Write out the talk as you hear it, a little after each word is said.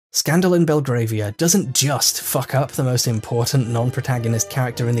Scandal in Belgravia doesn't just fuck up the most important non-protagonist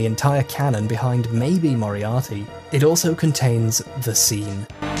character in the entire canon behind maybe Moriarty, it also contains the scene.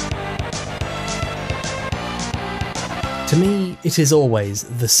 To me, it is always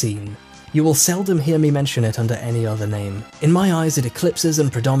the scene. You will seldom hear me mention it under any other name. In my eyes, it eclipses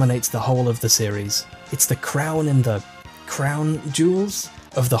and predominates the whole of the series. It's the crown in the crown jewels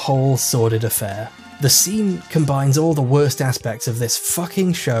of the whole sordid affair. The scene combines all the worst aspects of this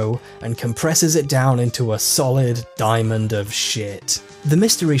fucking show and compresses it down into a solid diamond of shit. The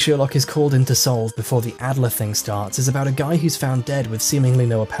mystery Sherlock is called in to solve before the Adler thing starts is about a guy who's found dead with seemingly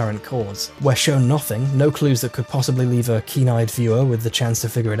no apparent cause. We're shown nothing, no clues that could possibly leave a keen-eyed viewer with the chance to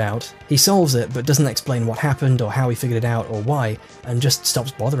figure it out. He solves it but doesn't explain what happened or how he figured it out or why, and just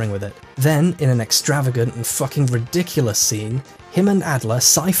stops bothering with it. Then, in an extravagant and fucking ridiculous scene, him and Adler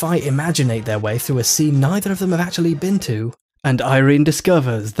sci-fi imaginate their way through a scene neither of them have actually been to, and Irene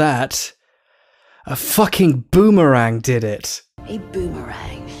discovers that a fucking boomerang did it. A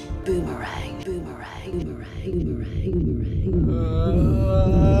boomerang, boomerang, boomerang, boomerang, boomerang.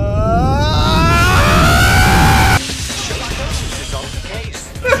 Sherlock Holmes is on the case.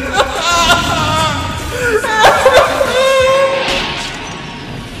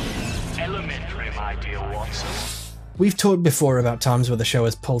 Elementary, my dear Watson. We've talked before about times where the show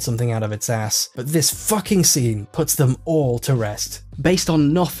has pulled something out of its ass, but this fucking scene puts them all to rest. Based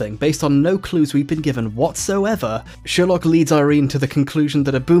on nothing, based on no clues we've been given whatsoever, Sherlock leads Irene to the conclusion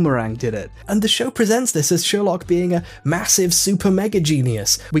that a boomerang did it. And the show presents this as Sherlock being a massive super mega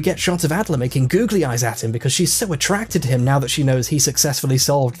genius. We get shots of Adler making googly eyes at him because she's so attracted to him now that she knows he successfully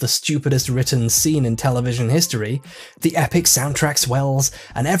solved the stupidest written scene in television history. The epic soundtrack swells,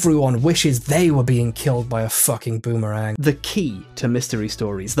 and everyone wishes they were being killed by a fucking boomerang. The key to mystery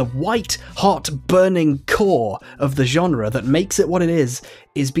stories, the white, hot, burning core of the genre that makes it what it is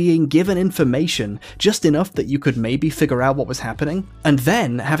being given information just enough that you could maybe figure out what was happening, and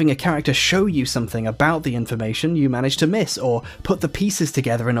then having a character show you something about the information you managed to miss, or put the pieces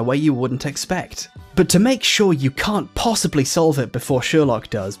together in a way you wouldn't expect. But to make sure you can't possibly solve it before Sherlock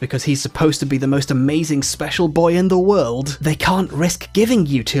does, because he's supposed to be the most amazing special boy in the world, they can't risk giving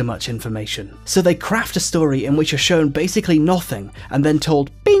you too much information. So they craft a story in which you're shown basically nothing, and then told,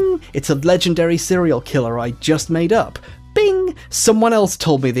 bing, it's a legendary serial killer I just made up. Bing! Someone else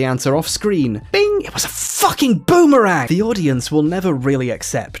told me the answer off screen. Bing! It was a fucking boomerang! The audience will never really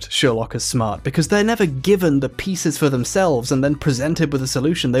accept Sherlock as smart because they're never given the pieces for themselves and then presented with a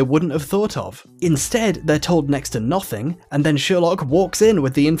solution they wouldn't have thought of. Instead, they're told next to nothing, and then Sherlock walks in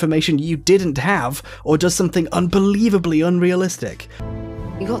with the information you didn't have or does something unbelievably unrealistic.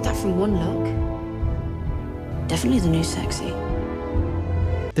 You got that from one look? Definitely the new sexy.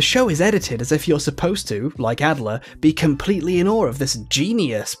 The show is edited as if you're supposed to, like Adler, be completely in awe of this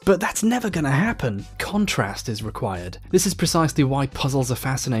genius, but that's never gonna happen. Contrast is required. This is precisely why puzzles are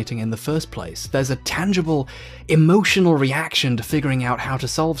fascinating in the first place. There's a tangible, emotional reaction to figuring out how to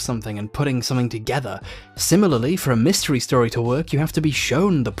solve something and putting something together. Similarly, for a mystery story to work, you have to be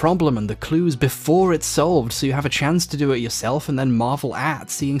shown the problem and the clues before it's solved, so you have a chance to do it yourself and then marvel at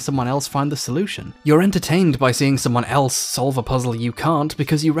seeing someone else find the solution. You're entertained by seeing someone else solve a puzzle you can't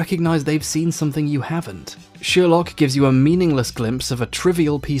because you recognize they've seen something you haven't. Sherlock gives you a meaningless glimpse of a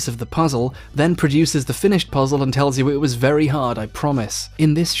trivial piece of the puzzle, then produces the finished puzzle and tells you it was very hard, I promise.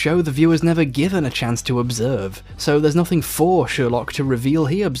 In this show, the viewer's never given a chance to observe, so there's nothing for Sherlock to reveal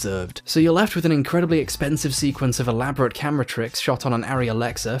he observed. So you're left with an incredibly expensive sequence of elaborate camera tricks shot on an Arri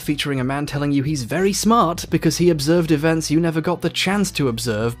Alexa, featuring a man telling you he's very smart because he observed events you never got the chance to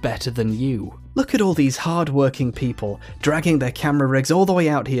observe better than you. Look at all these hard-working people, dragging their camera rigs all the way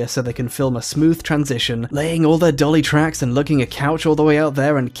out here so they can film a smooth transition, laying all their dolly tracks and lugging a couch all the way out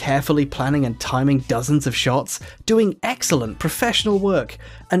there and carefully planning and timing dozens of shots, doing excellent professional work.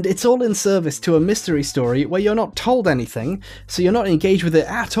 And it's all in service to a mystery story where you're not told anything, so you're not engaged with it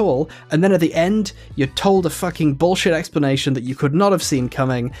at all, and then at the end, you're told a fucking bullshit explanation that you could not have seen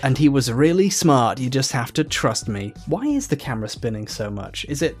coming, and he was really smart, you just have to trust me. Why is the camera spinning so much?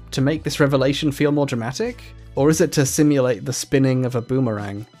 Is it to make this revelation feel more dramatic? Or is it to simulate the spinning of a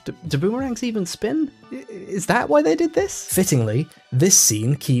boomerang? Do boomerangs even spin? Is that why they did this? Fittingly, this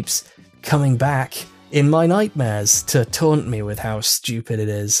scene keeps coming back in my nightmares to taunt me with how stupid it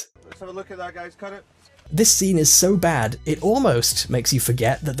is. Let's have a look at that, guys. Cut it. This scene is so bad, it almost makes you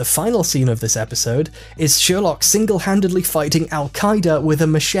forget that the final scene of this episode is Sherlock single-handedly fighting Al-Qaeda with a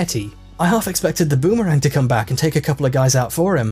machete. I half expected the boomerang to come back and take a couple of guys out for him.